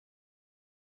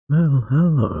Well,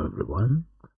 hello everyone.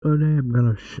 Today I'm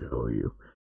gonna show you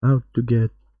how to get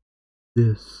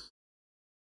this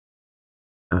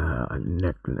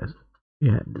necklace.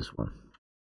 Yeah, this one.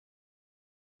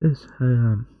 This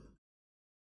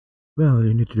well,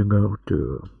 you need to go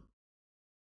to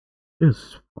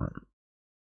this one.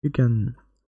 You can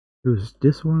use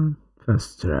this one,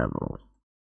 fast travel,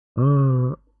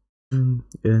 or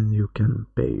and you can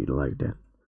pay like that.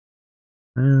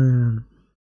 And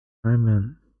I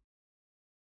mean,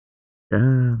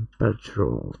 can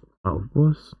patrol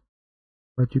outposts,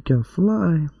 but you can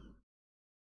fly,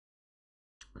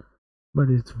 but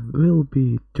it will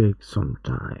be take some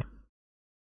time.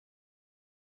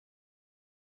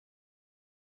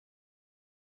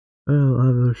 Well, I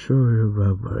will show you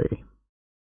the way.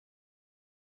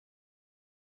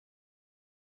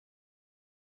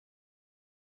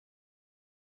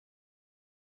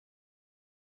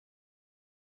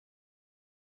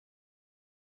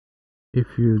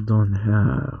 If you don't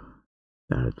have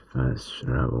that fast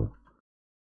travel,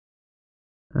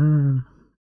 and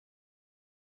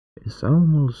it's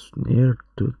almost near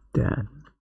to that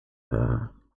uh,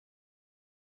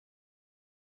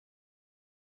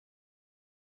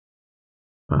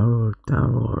 power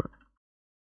tower.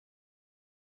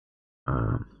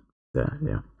 Um, that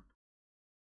yeah.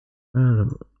 Well,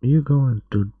 you go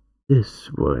into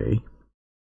this way,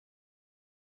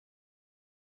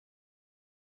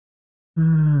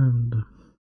 and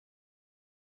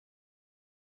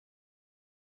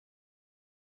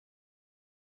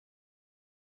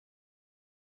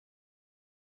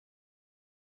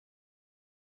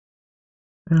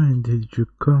did you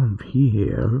come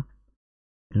here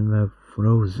in the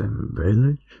frozen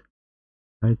village?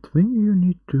 I think you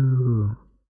need to,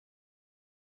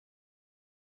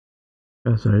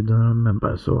 because I don't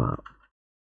remember, so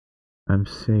I'm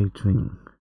saying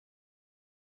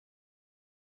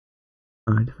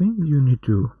I think you need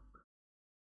to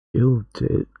kill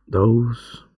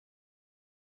those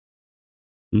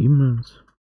demons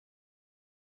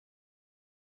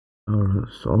or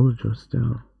soldiers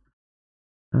there,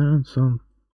 and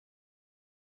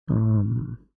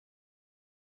um,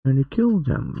 when you kill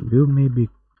them, you maybe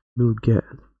will get,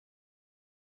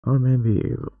 or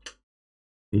maybe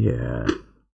yeah,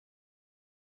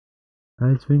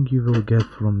 I think you will get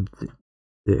from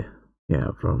the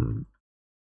yeah from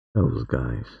those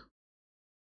guys.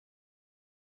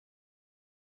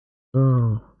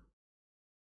 So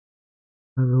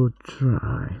I will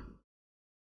try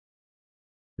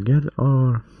to get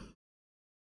or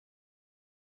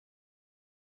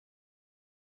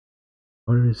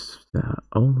is the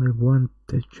only one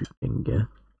that you can get?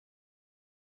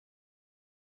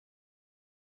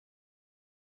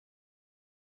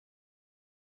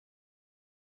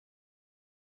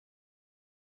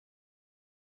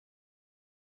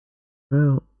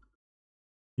 Well,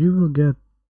 you will get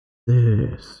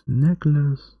this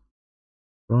necklace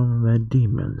from the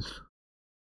demons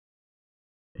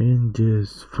in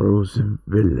this frozen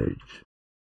village.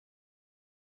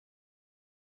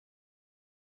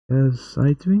 As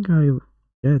I think I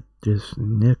get this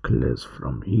necklace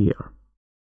from here.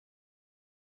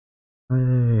 I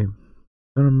don't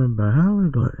remember how I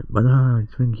got it, but I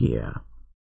think here.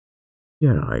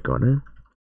 Yeah, I got it.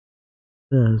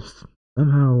 Yes,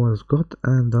 somehow I was got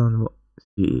and don't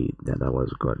see that I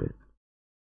was got it.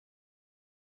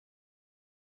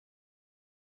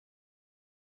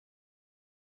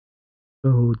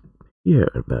 So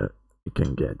here, but you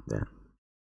can get that.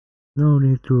 No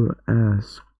need to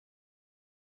ask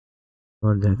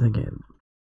for that again.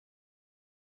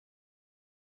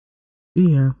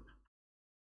 See ya,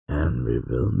 and we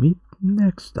will meet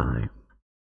next time.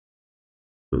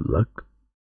 Good luck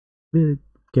with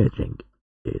catching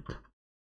it.